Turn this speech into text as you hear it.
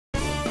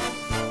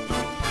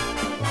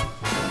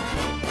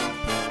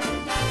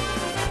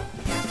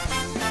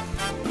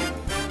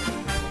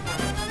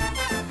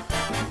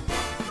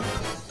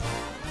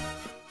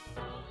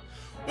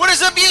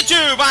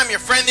YouTube? I'm your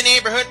friendly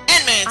neighborhood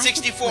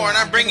N-Man64, and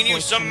I'm bringing you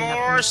some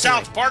more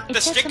South Park: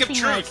 The Stick of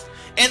Truth.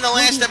 In the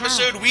last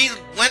episode, we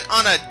went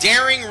on a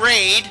daring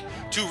raid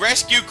to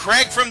rescue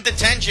Craig from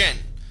detention.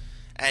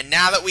 And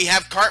now that we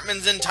have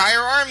Cartman's entire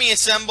army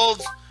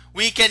assembled,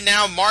 we can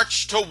now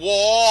march to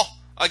war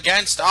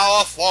against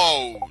our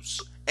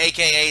foes,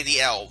 aka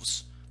the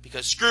elves.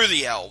 Because screw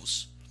the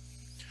elves.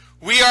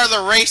 We are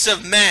the race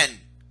of men.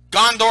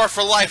 Gondor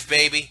for life,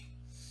 baby.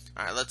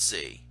 Alright, let's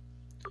see.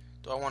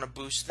 Do I want to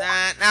boost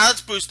that? Now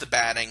let's boost the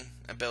batting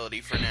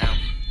ability for now.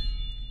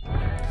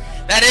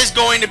 That is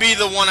going to be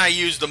the one I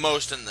use the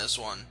most in this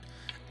one.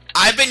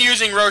 I've been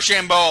using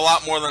Rochambeau a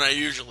lot more than I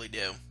usually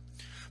do.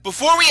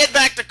 Before we head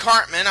back to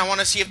Cartman, I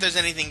want to see if there's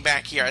anything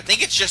back here. I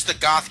think it's just the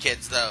goth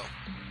kids, though.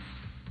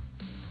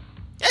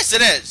 Yes,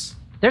 it is.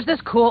 There's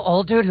this cool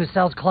old dude who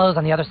sells clothes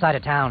on the other side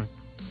of town.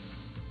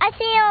 I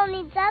see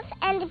only dust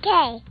and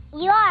decay.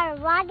 You are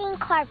a rotting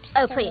corpse.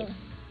 Oh, please.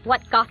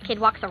 What goth kid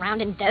walks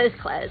around in those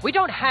clothes? We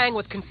don't hang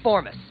with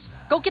conformists.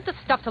 Go get the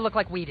stuff to look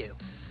like we do.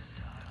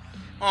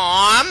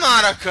 Aw, I'm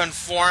not a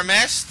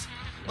conformist.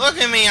 Look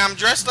at me, I'm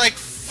dressed like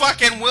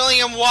fucking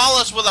William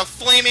Wallace with a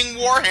flaming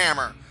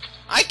warhammer.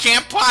 I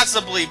can't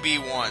possibly be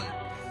one.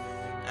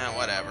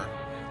 Whatever.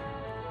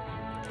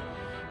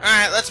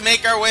 Alright, let's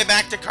make our way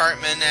back to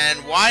Cartman, and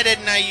why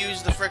didn't I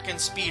use the frickin'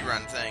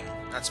 speedrun thing?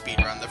 Not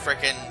speedrun, the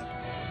frickin'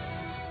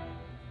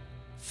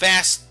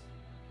 fast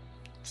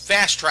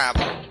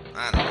travel.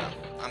 I don't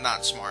know. I'm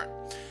not smart.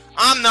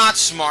 I'm not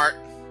smart.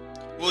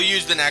 We'll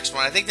use the next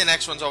one. I think the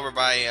next one's over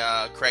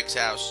by Craig's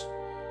house.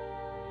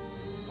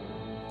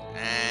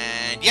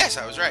 And yes,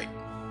 I was right.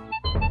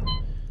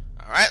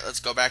 Alright, let's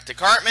go back to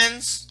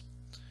Cartman's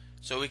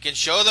so we can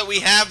show that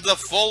we have the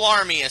full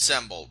army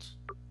assembled.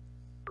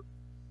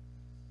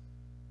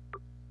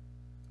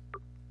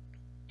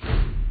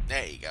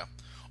 There you go.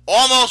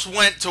 Almost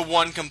went to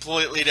one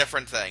completely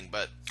different thing,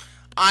 but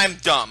I'm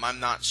dumb. I'm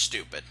not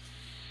stupid.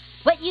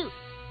 What, you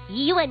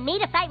and me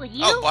to fight with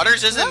you? Oh,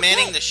 Butters isn't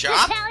manning the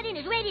shop? The paladin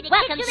is ready to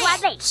Welcome to our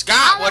base.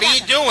 Scott, what are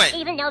you doing?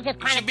 Even though this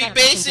You should be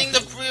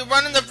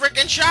running the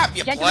frickin' shop,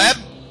 you Gentlemen, pleb.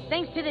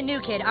 thanks to the new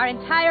kid, our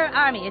entire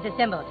army is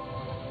assembled.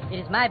 It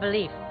is my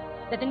belief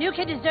that the new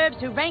kid deserves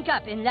to rank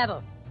up in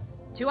level.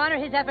 To honor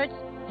his efforts,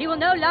 he will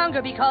no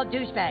longer be called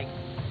douchebag.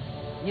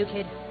 New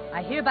kid,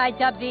 I hereby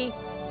dub thee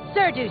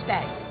Sir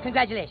Douchebag.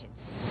 Congratulations.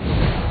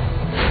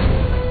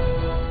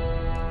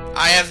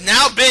 I have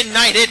now been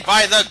knighted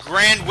by the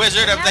Grand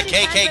Wizard of the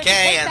KKK,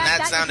 and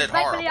that sounded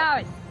horrible.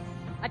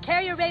 A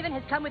carrier raven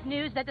has come with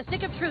news that the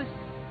Stick of Truth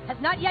has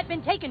not yet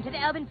been taken to the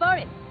Elven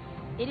Forest.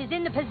 It is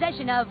in the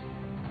possession of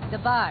the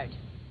Bard.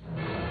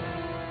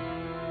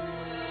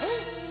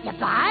 The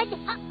Bard?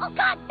 Oh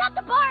God, not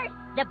the Bard!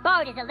 The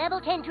Bard is a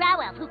level 10 drow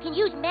elf who can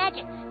use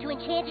magic to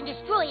enchant and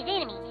destroy his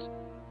enemies.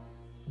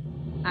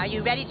 Are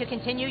you ready to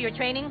continue your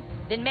training?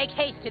 Then make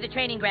haste to the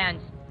training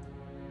grounds.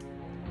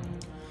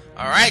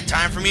 Alright,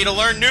 time for me to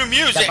learn new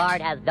music. The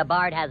Bard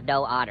has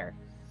no honor.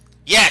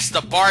 Yes,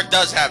 the Bard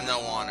does have no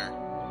honor.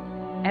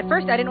 At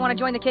first, I didn't want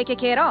to join the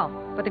KKK at all,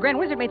 but the Grand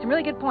Wizard made some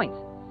really good points.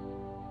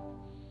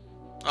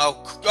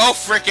 Oh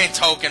frickin'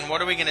 Token,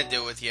 what are we gonna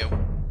do with you?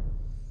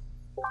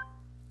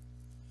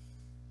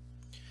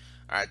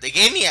 Alright, they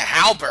gave me a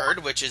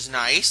halberd, which is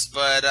nice,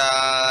 but,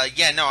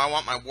 yeah, no, I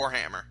want my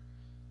warhammer.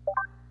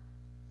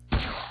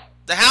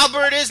 The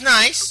halberd is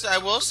nice, I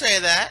will say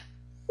that.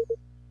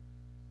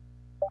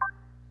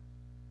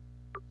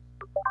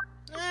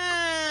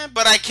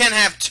 But I can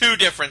have two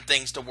different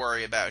things to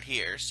worry about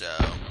here, so...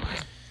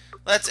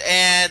 Let's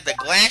add the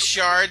glass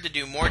shard to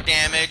do more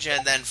damage,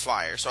 and then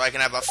fire, so I can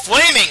have a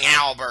flaming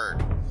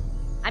halberd!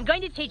 I'm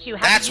going to teach you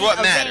how to use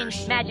a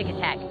ranged magic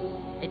attack.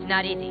 It's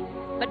not easy,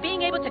 but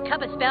being able to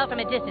cup a spell from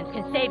a distance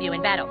can save you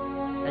in battle.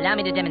 Allow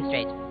me to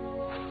demonstrate.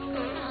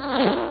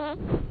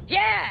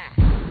 Yeah!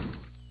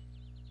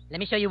 Let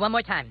me show you one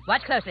more time.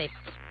 Watch closely.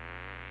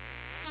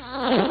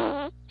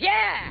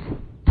 Yeah!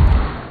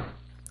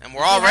 And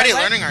we're already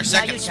learning our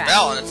second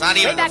spell, and it's not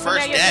even the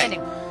first day.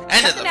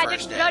 End of the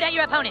first day. Throw it at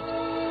your opponent.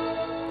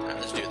 Alright,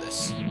 let's do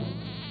this.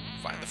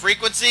 Find the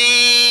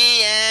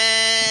frequency,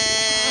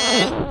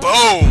 and...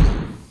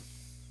 boom!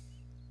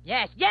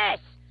 Yes, yes!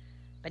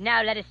 But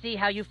now let us see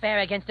how you fare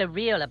against a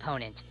real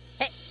opponent.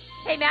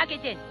 Hey,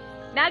 Malkinson!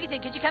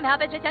 Malkinson, could you come help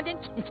us with something?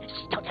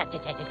 Shh, don't touch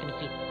this head, it's gonna be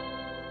sweet.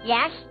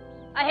 Yes?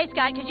 Hey,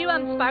 Scott, could you,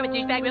 spar with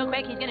Douchebag real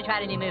quick? He's gonna try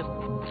a new move.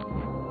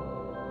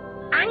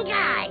 On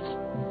guard!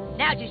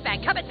 Now,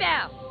 Douchebag, cup it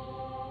down!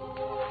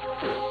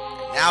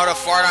 Now to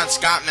fart on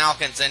Scott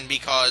Malkinson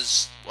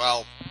because,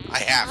 well, I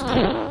have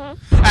to.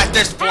 At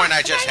this point,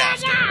 I just have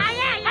to.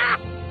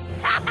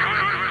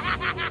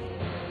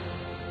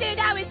 Dude,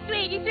 that was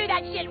sweet. You threw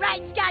that shit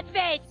right in Scott's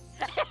face.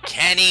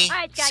 Kenny,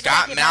 right,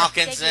 Scott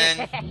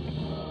Malkinson.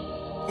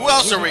 Who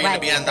else are we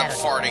going to end up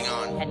farting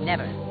on? And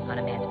never on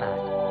a man's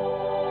past.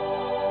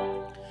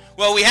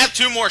 Well, we have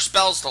two more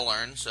spells to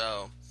learn,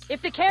 so...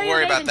 If the carrier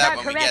worry about ravens that are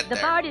when we correct, get the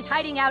there. Bard is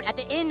hiding out at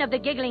the Inn of the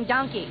Giggling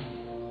Donkey.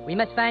 We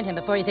must find him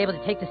before he's able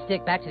to take the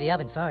stick back to the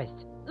Elven Forest.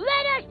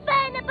 Let us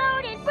find the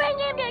Bard and bring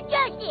him to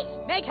justice!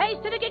 Make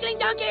haste to the Giggling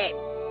Donkey!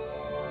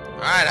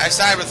 Alright, I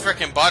side with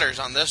frickin' Butters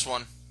on this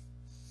one.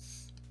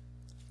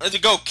 Let's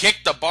go kick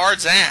the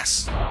Bard's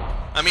ass.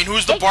 I mean,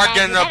 who's the Bard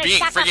gonna end up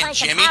being? Friggin'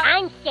 Jimmy?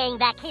 I'm staying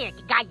back here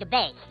to guard the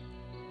base.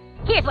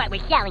 Here's what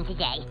we're selling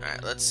today.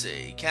 Alright, let's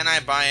see. Can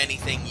I buy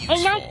anything useful?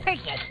 A nice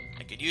purchase.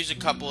 I could use a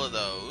couple of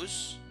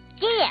those.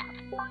 Yeah.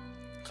 A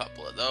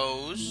couple of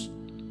those.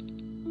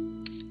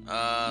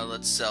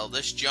 Let's sell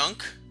this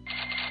junk.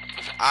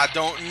 I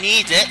don't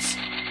need it.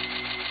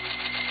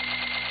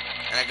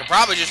 And I could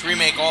probably just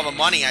remake all the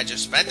money I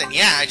just spent. And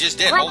yeah, I just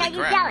did. What Holy are you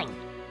crap. selling?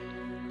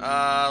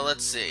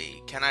 Let's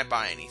see. Can I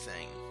buy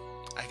anything?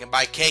 I can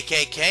buy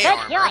KKK Good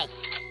armor. choice.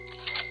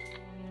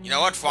 You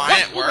know what? Fine,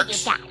 Let's it see what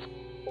works. you got.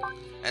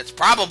 It's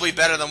probably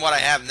better than what I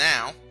have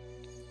now.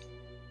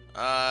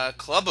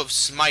 Club of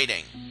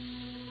Smiting.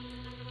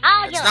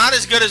 Oh, It's not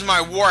as good as my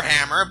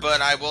Warhammer,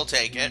 but I will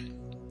take it.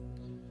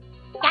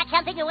 Got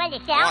something you want to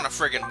sell? I want a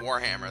friggin'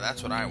 Warhammer.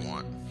 That's what I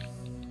want.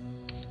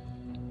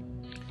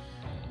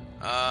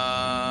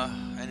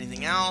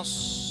 Anything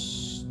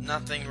else?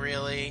 Nothing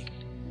really.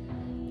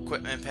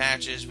 Equipment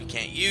patches we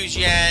can't use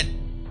yet.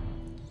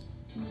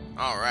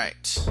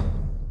 Alright. So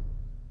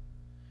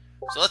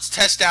let's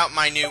test out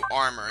my new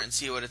armor and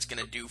see what it's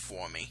gonna do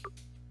for me.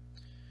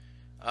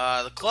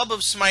 The Club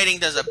of Smiting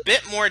does a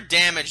bit more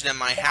damage than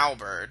my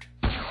halberd.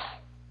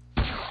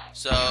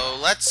 So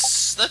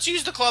let's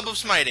use the Club of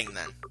Smiting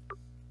then.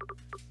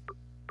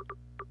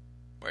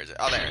 Where is it?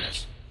 Oh, there it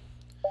is.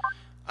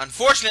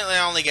 Unfortunately,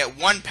 I only get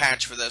one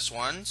patch for this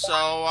one,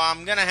 so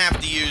I'm gonna have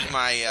to use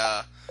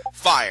my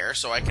fire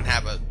so I can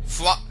have a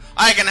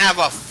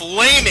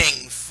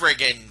flaming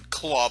friggin'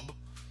 club.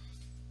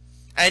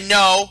 And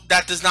no,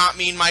 that does not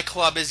mean my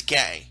club is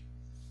gay.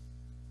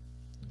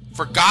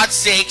 For God's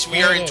sakes,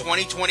 we are in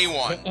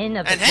 2021.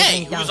 And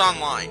hey, who's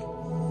online?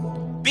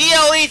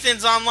 BL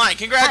Ethan's online.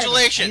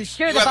 Congratulations!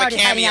 Sure you have a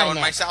cameo in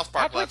my South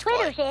Park That's Let's what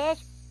Twitter Play.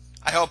 says.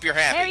 I hope you're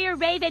happy. Carrier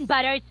Raven,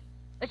 Butters.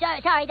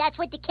 Sorry, that's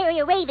what the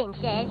Carrier Raven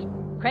says.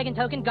 Craig and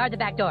Token, guard the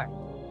back door.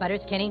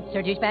 Butters, Kenny,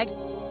 Sir Douchebag,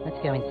 let's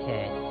go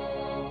inside.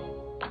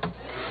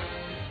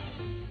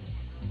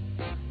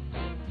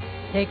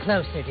 Stay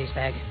close, Sir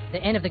Douchebag.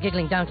 The inn of the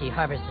Giggling Donkey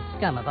harbors the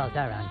scum of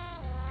Aldaran.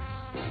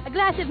 A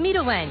glass of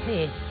meadle wine,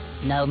 please.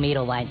 No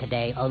meadle wine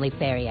today, only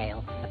fairy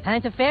ale. A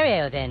pint of fairy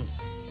ale, then.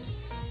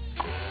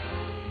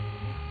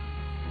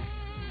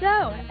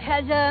 So,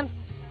 has,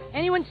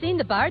 anyone seen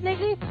the Bard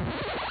lately?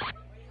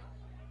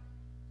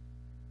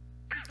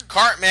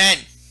 Cartman!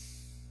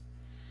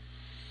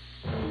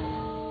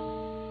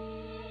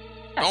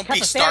 Don't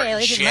be starting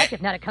shit. Much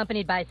if not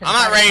accompanied by some I'm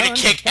not ready to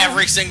bones kick and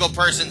every single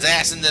person's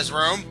ass in this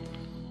room.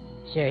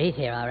 Sure, he's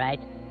here, all right.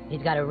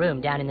 He's got a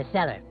room down in the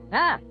cellar.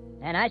 Ah,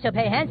 and I shall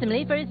pay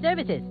handsomely for his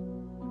services.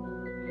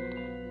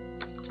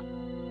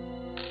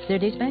 Sir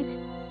Douchebag?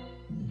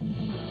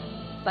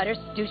 Butters,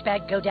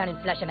 Douchebag, go down and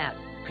flush him out.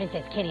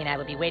 Princess Kenny and I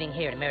will be waiting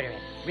here to murder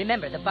him.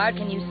 Remember, the Bard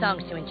can use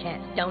songs to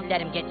enchant. Don't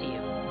let him get to you.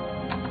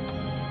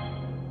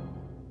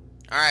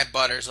 Alright,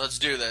 Butters, let's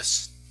do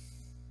this.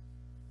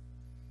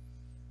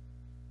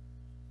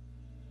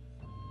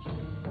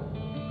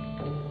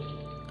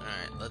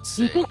 Alright, let's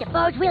see. You think the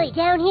Bard's really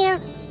down here?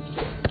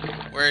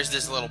 Where is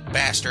this little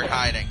bastard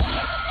hiding?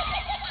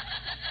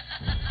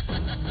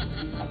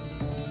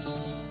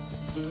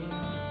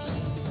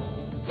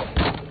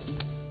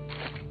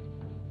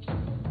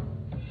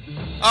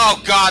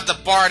 Oh god, the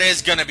Bard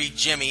is gonna be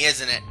Jimmy,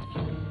 isn't it?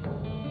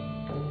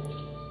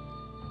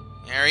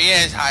 There he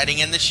is, hiding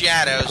in the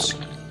shadows.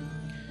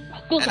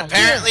 And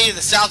apparently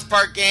the South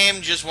Park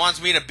game just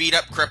wants me to beat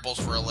up cripples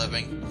for a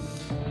living.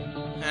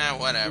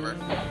 Whatever.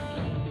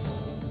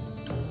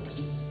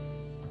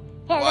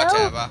 Hello?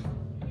 Whatever.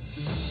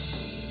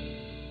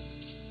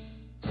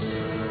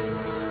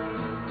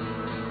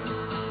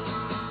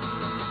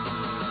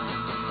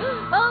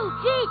 Oh,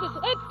 Jesus,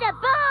 it's the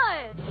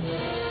Bard!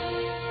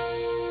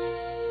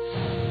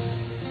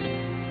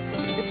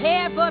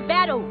 Prepare for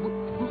battle,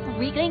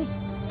 weaklings.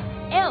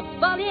 Elves,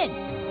 fall in.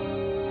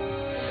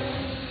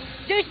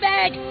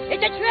 Douchebag,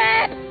 it's a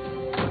trap!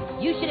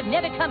 You should have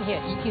never come here,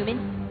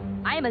 humans.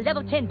 I am a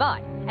level 10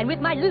 bard, and with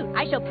my loot,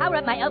 I shall power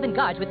up my elven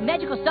guards with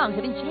magical songs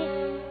of enchant.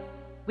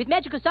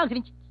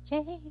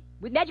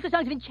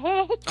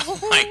 Oh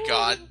my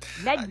god.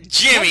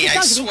 Jimmy, I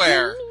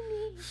swear.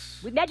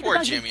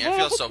 Poor Jimmy, I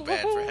feel so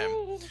bad for him.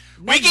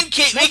 We can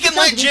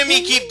let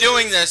Jimmy keep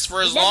doing this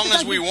for as long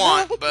as we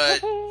want,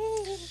 but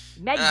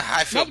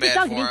I feel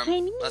bad for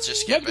him. Let's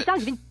just skip it.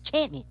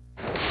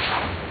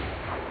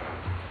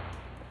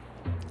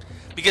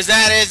 Because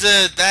that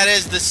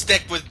is the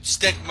stigma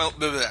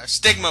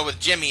with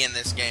Jimmy in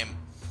this game.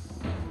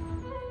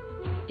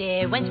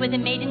 There once was a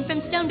maiden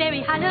from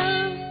Stoneberry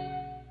Hollow.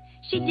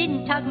 She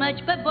didn't talk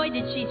much, but boy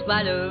did she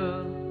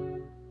swallow.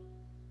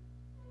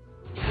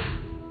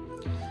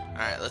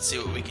 Alright, let's see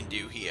what we can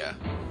do here.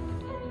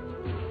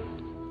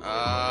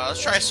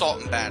 Let's try Assault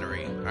and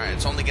Battery. Alright,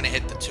 it's only gonna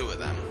hit the two of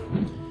them.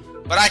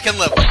 But I can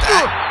live with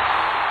that.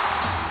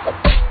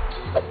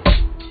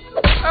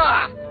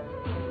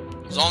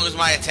 As long as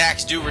my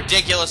attacks do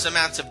ridiculous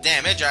amounts of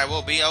damage, I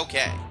will be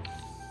okay.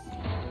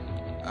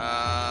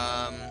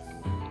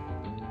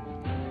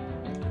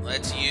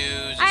 Let's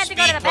use I a have to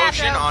go to speed the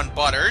potion bathroom. on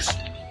Butters.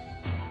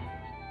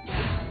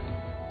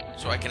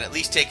 So I can at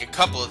least take a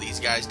couple of these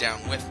guys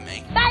down with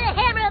me. By the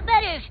hammer of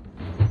Butters!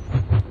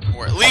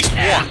 Or at least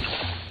one.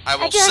 I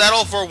will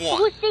settle for one.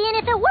 Who's seeing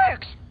if it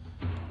works?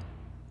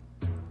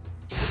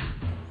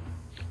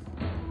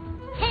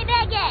 Hey,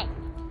 bad guy!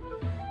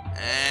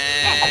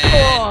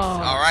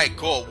 And alright,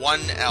 cool. One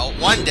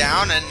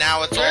down, and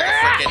now it's all the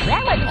frickin'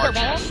 That wasn't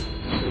so archers.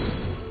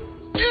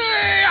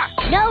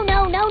 No,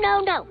 no, no, no,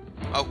 no.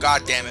 Oh,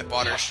 god damn it,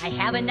 Butters. I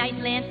have a nice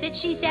lance that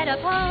she set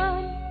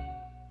upon.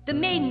 The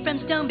maiden from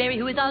Stoneberry,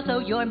 who is also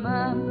your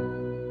mom.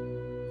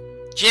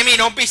 Jimmy,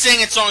 don't be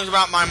singing songs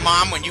about my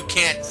mom when you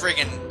can't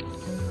friggin'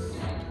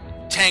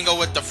 tangle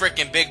with the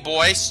frickin' big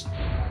boys.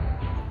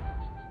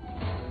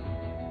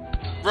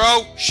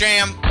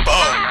 Sham,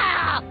 boom.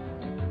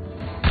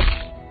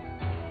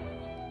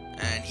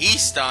 And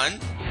he's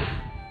stunned.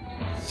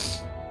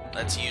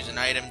 Let's use an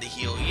item to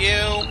heal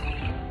you.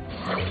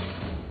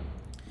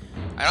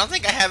 I don't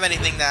think I have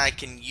anything that I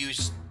can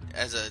use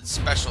as a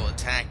special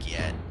attack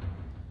yet.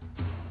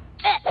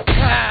 But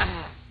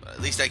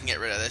at least I can get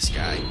rid of this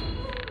guy.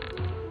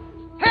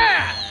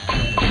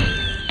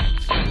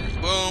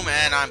 Boom,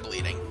 and I'm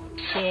bleeding.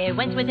 There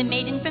once was a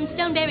maiden from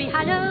Stoneberry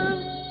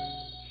Hollow.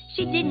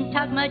 She didn't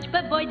talk much,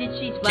 but boy did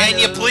she swallow. Can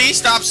you please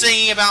stop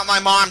singing about my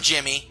mom,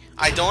 Jimmy?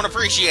 I don't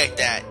appreciate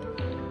that.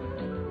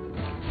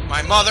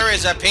 My mother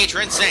is a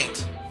patron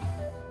saint.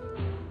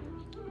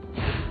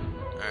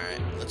 Alright,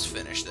 let's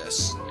finish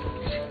this.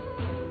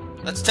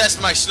 Let's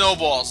test my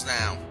snowballs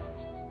now.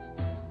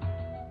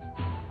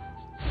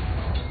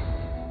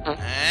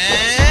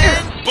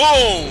 And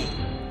boom!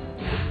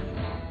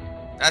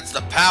 That's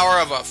the power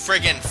of a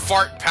friggin'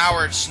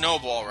 fart-powered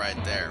snowball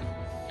right there.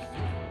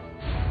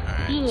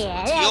 Alright,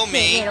 Yeah, so heal that's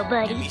me. it, little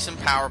buddy. Give me some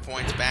power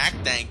points back.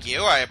 Thank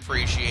you. I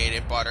appreciate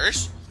it,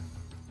 Butters.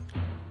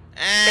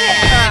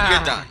 And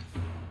you're done.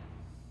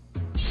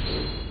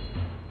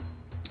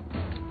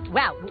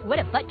 Wow, what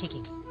a butt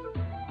kicking.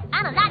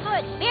 I'm a lot more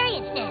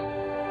experienced now.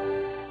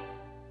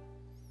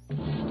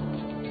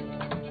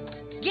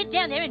 Get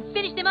down there and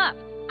finish them up.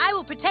 I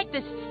will protect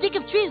the stick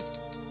of truth.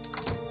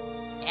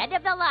 End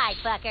of the line,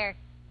 fucker.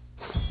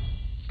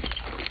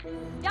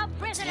 Don't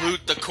prisoner.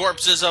 Loot the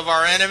corpses of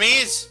our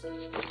enemies.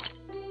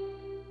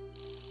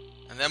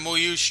 And then we'll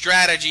use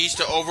strategies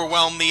to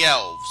overwhelm the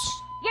elves.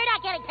 You're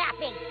not getting past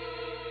me.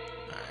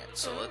 Alright,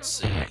 so let's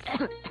see.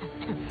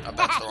 Oh,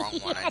 that's the wrong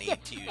one. I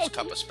need to use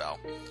Cup of Spell.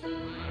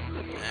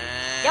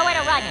 Nowhere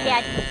to run,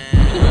 kid.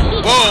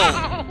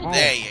 Boom!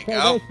 There you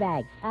go.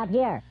 Douchebag, out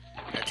here.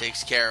 That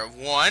takes care of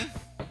one.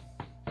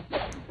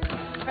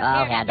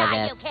 I'll handle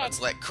Die, this. you kid. Let's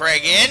let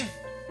Craig in.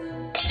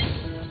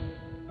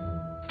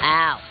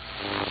 Ow.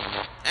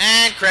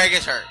 And Craig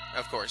is hurt.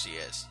 Of course he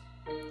is.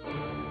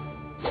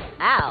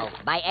 Ow,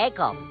 my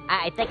ankle.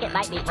 I think it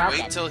might be broken.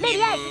 Wait till he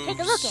Maybe I should take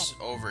a look moves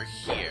at over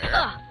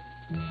here.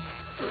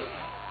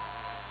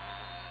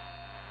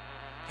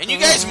 Can you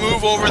guys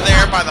move over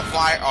there by the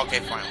fire?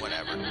 Okay, fine,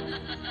 whatever.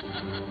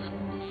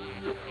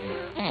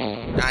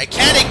 Now, I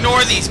can't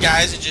ignore these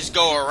guys and just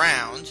go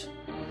around.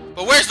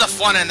 But where's the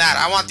fun in that?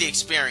 I want the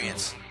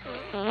experience.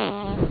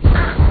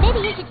 Maybe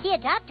you should see a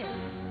doctor.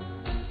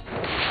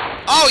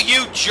 Oh,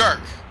 you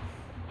jerk.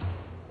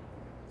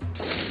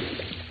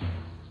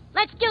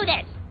 Let's do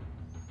this.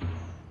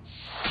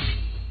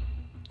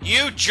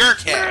 You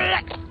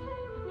jerkhead.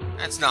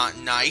 That's not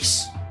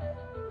nice.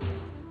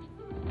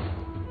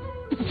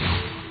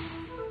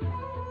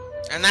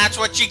 And that's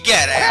what you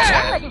get, That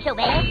asshole. wasn't so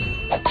bad.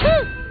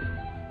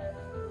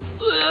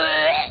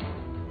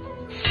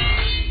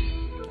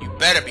 You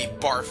better be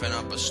barfing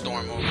up a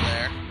storm over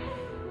there.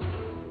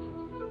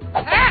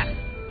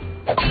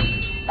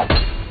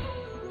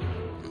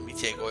 Let me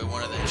take away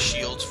one of them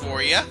shields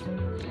for you.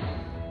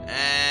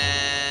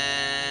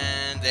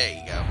 And there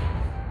you go.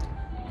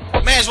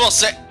 May as well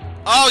say...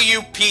 Oh,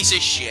 you piece of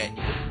shit.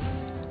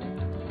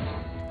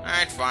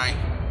 Alright, fine.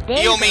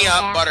 Heal me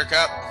up,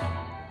 Buttercup.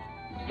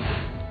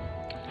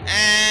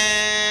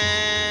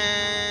 And...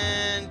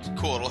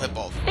 Cool, it'll hit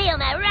both. Feel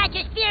my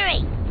righteous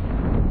fury.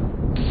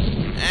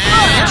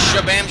 And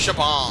shabam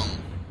shabong.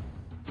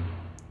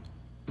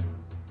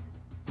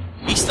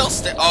 He's still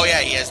oh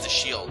yeah, he has the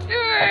shield.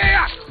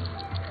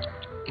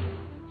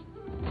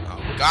 Oh,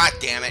 god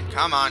damn it.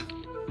 Come on.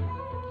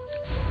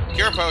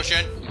 Cure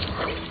potion.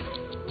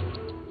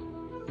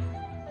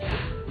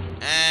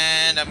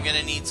 And I'm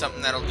gonna need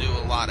something that'll do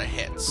a lot of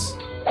hits.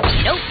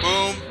 Nope.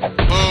 Boom,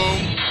 boom.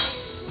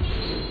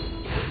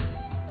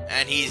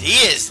 And he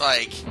is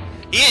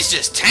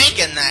just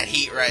tanking that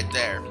heat right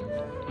there.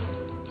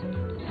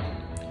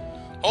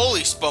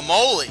 Holy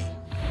spumoli.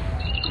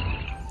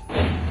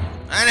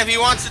 And if he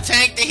wants to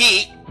tank the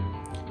heat,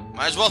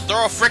 might as well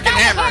throw a frickin'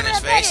 hammer in his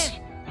face.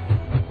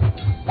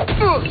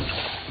 Well,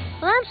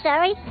 I'm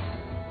sorry.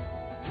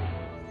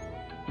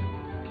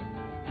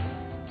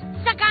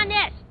 Suck on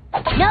this.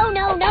 No,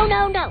 no, no,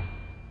 no, no.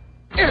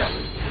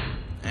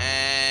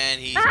 And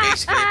he's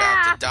basically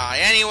about to die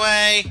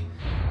anyway,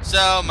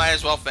 so might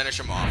as well finish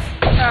him off.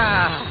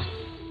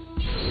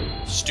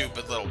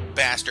 Stupid little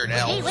bastard Gee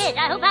elves. whiz,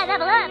 I hope I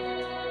level up.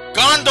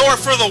 Gondor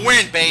for the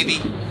win, baby!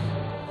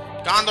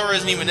 Gondor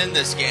isn't even in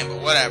this game, but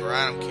whatever,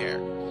 I don't care.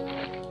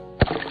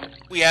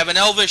 We have an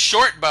elvish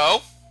short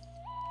bow,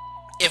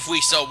 if we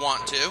so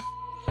want to.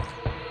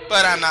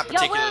 But I'm not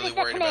particularly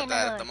worried about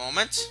that at the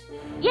moment.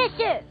 Yes,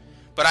 sir.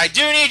 But I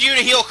do need you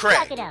to heal Craig.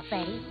 Knock it out,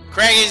 Freddy.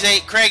 Craig is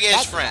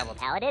Thanks, friend. noble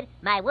paladin.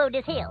 My wound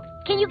is healed.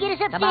 Can you get us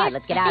upstairs? Come on,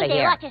 let's get I out think of they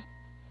here. locked us-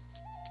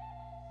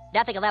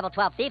 Nothing a level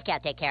 12 thief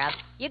can't take care of.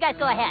 You guys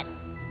go ahead.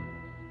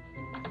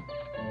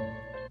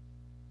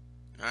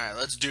 Alright,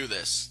 let's do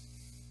this.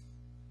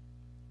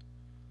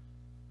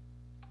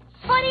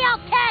 Funny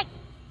old tag!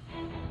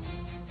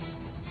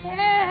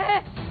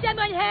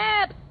 Someone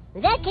help!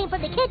 That came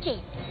from the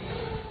kitchen.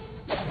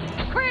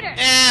 Critter!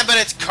 But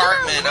it's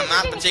Cartman. I'm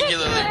not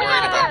particularly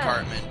worried about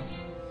Cartman.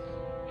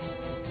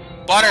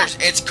 Butters,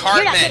 it's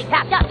You're not getting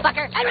Cartman. popped up,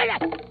 fucker.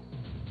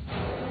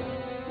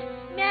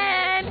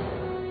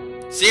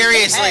 Man!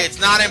 Seriously, it's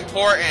not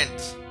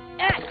important.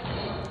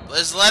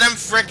 Let's let him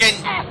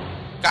frickin'...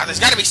 God, there's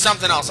gotta be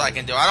something else I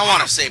can do. I don't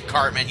want to save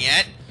Cartman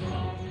yet.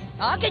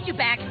 I'll get you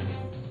back.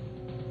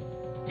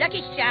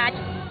 Lucky shot.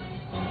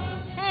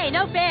 Hey,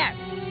 no fair.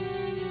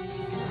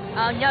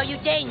 Oh, no, you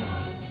didn't.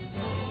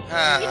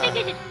 You think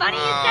this is funny,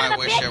 you son of a I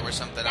wish bitch? there was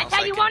something else That's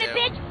how I you could want do. it,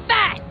 bitch?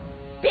 Fast!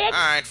 Bitch!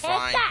 Alright,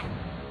 fine.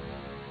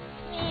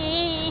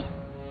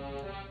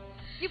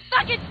 You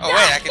fucking Oh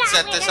wait, I can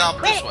set this up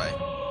this way.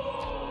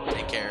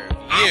 Take care of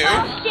you.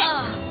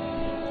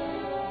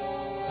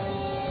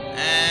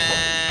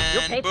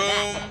 You'll And pay for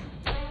boom.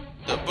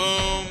 The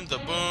boom, the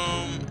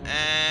boom,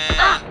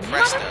 and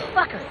presto.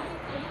 Motherfucker.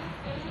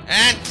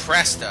 And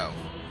presto.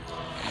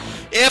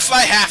 If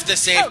I have to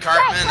save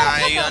Cartman,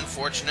 I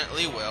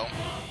unfortunately will.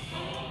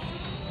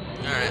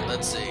 Alright,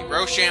 let's see.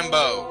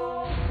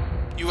 Rochambeau.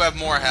 You have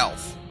more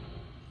health.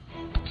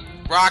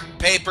 Rock,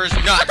 papers,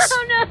 nuts.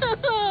 Oh,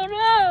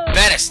 no!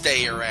 Better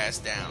stay your ass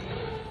down.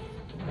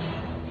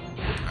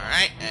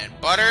 Alright, and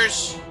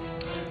Butters.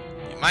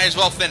 You might as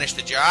well finish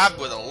the job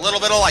with a little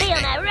bit of Feel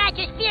lightning. my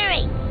righteous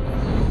fury.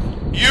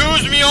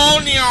 Use me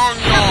on yon.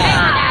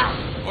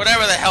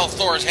 Whatever the hell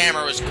Thor's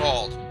hammer is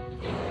called.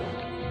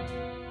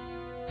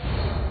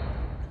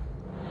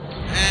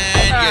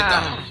 And you're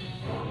done.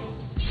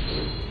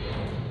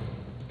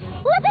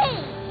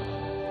 Whoopee!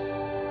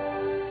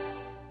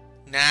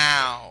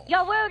 Now,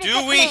 Your word is do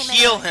the we command, my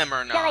heal lord. him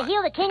or Shall I not?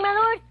 heal the king, my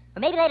lord? Or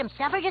maybe let him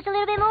suffer just a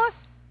little bit more?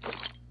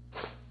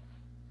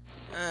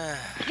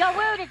 Your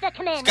word is the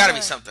command, There's gotta my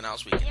be lord. something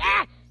else we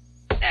can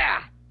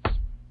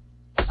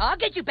do. I'll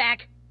get you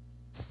back.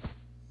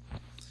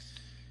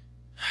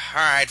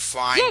 Alright,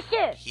 fine. Yes,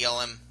 sir. Heal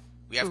him.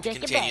 We have to Just a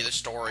continue bit. the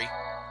story.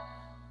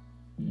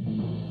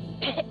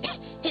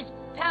 His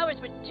powers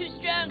were too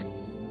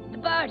strong. The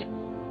bard,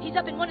 he's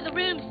up in one of the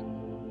rooms.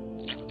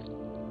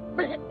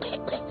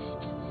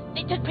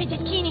 They took Princess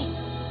Keene.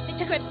 They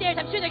took her upstairs.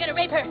 I'm sure they're gonna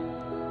rape her.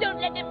 Don't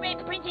let them rape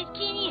Princess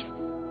Keene.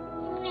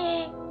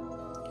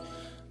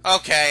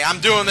 Okay, I'm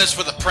doing this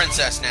for the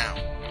princess now.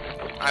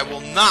 I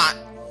will not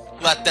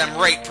let them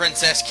rape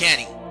Princess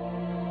Kenny.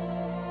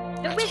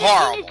 The That's wizard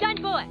horrible. king is done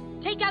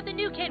for. Take out the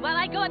new kid while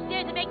I go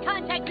upstairs and make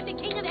contact with the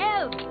king of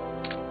hell.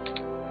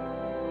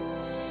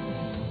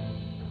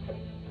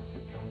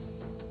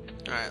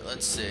 Alright,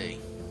 let's see.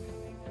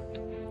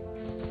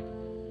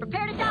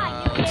 Prepare to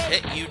die, new Let's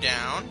kid. hit you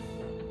down.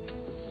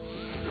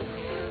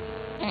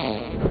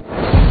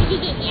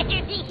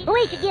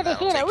 We should give this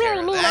That'll in a take care really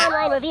of mean that.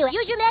 online review.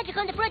 Use your magic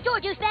on the front door,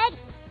 douchebag.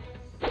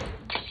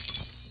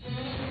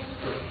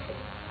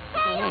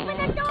 Hey,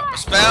 open the door!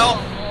 Spell.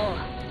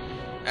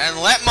 And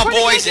let my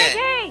boys in.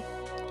 Hey!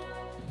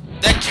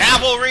 The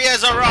cavalry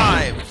has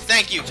arrived.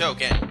 Thank you,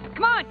 Token.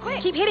 Come on,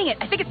 quick! Keep hitting it.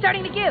 I think it's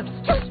starting to give.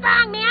 Too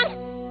strong,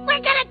 man. We're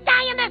gonna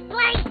die in this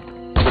place.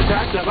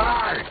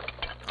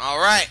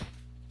 Alright.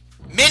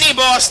 Mini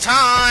boss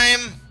time.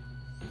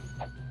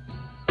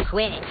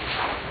 Quit it.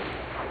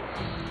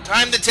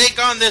 Time to take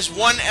on this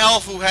one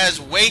elf who has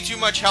way too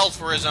much health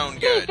for his own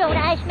Please good. don't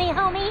ice me,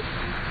 homie.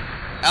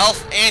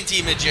 Elf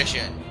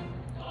anti-magician.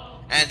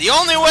 And the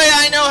only way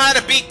I know how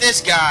to beat this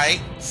guy,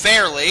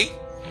 fairly,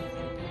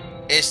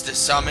 is to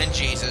summon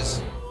Jesus.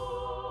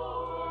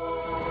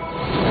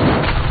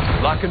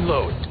 Lock and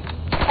load.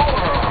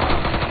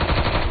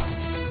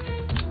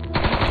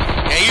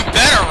 Yeah, you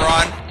better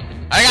run.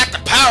 I got the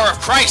power of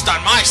Christ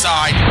on my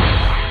side.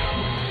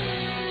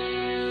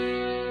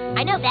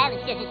 I know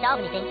violence doesn't solve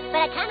anything, but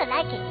I kind of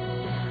like it.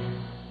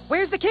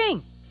 Where's the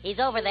king? He's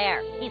over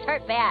there. He's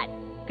hurt bad.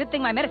 Good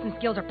thing my medicine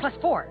skills are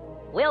 +4.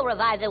 We'll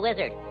revive the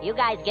wizard. You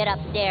guys get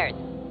upstairs.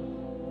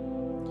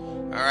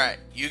 Alright,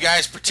 you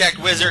guys protect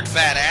Wizard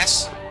Fat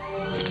Ass.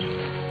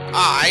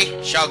 I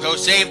shall go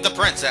save the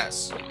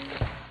princess.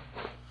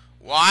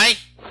 Why?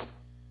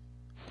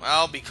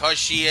 Well, because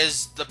she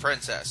is the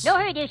princess. No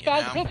hurry, douchebag. You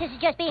know? The princess is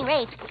just being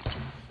raped.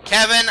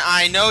 Kevin,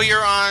 I know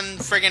you're on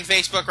friggin'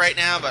 Facebook right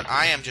now, but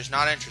I am just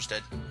not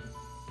interested.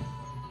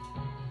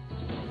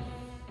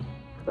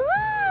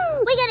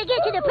 We gotta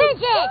get to the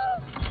princess!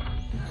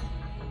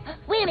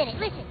 Wait a minute,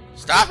 listen.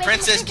 Stop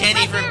Princess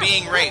Kenny from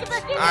being raped.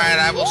 Alright,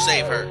 I will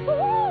save her.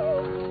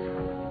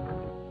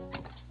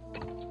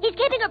 He's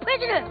keeping her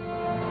prisoner.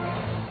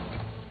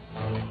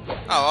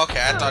 Oh,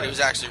 okay. I thought he was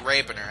actually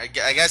raping her. I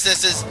guess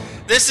this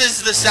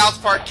is the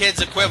South Park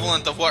kids'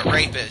 equivalent of what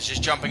rape is.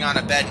 Just jumping on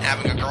a bed and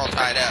having a girl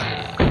tied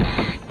up.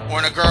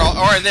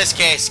 Or in this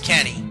case,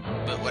 Kenny.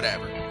 But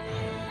whatever.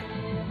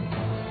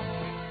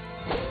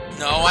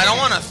 No, I don't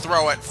want to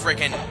throw at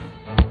frickin'...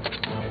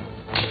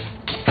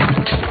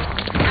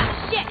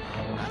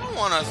 I don't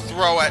want to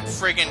throw at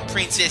friggin'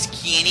 Princess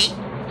Kenny.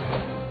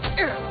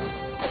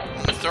 I'm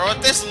going to throw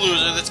at this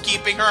loser that's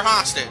keeping her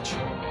hostage.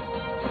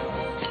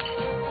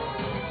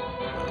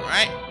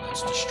 Alright,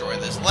 let's destroy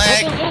this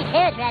leg.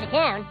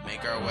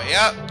 Make our way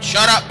up.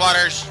 Shut up,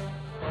 Butters.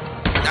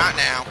 Not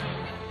now.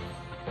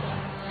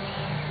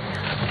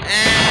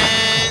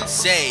 And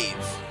save.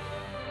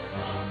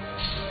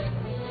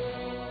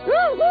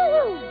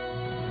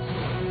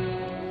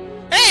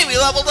 Hey, we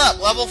leveled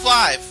up. Level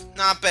 5.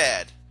 Not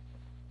bad.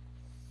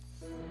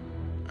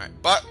 Alright,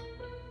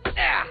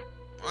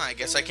 well, I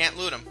guess I can't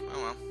loot him.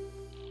 Oh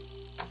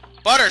well.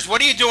 Butters,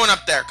 what are you doing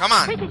up there? Come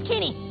on. Princess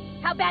Kenny,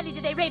 how badly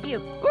did they rape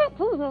you?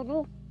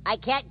 I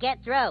can't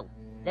get through.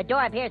 The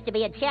door appears to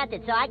be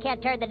enchanted, so I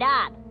can't turn the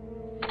knob.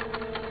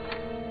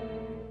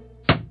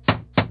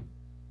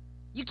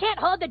 You can't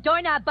hold the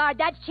doorknob, Bard.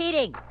 That's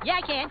cheating. Yeah,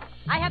 I can.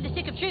 I have the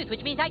stick of truth,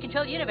 which means I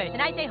control the universe,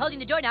 and I say holding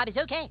the doorknob is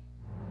okay.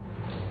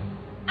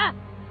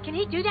 Can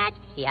he do that?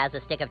 He has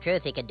the stick of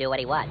truth. He can do what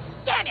he wants.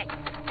 Damn it!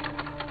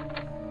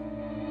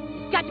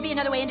 There's got to be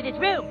another way into this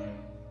room.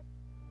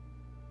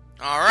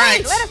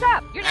 Alright. Hey, let us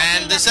up. You're not And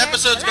getting this up there.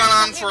 episode's Well, gone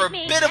I'm on up for here a with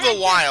me. bit of a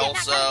while, Not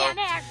so... down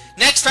there.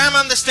 Next time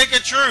on the Stick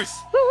of Truth,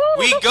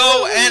 we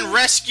go and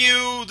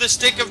rescue the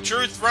Stick of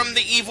Truth from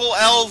the evil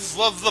elf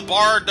of the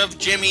Bard of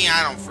Jimmy.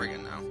 I don't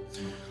friggin' know.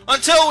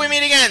 Until we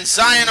meet again,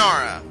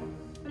 sayonara.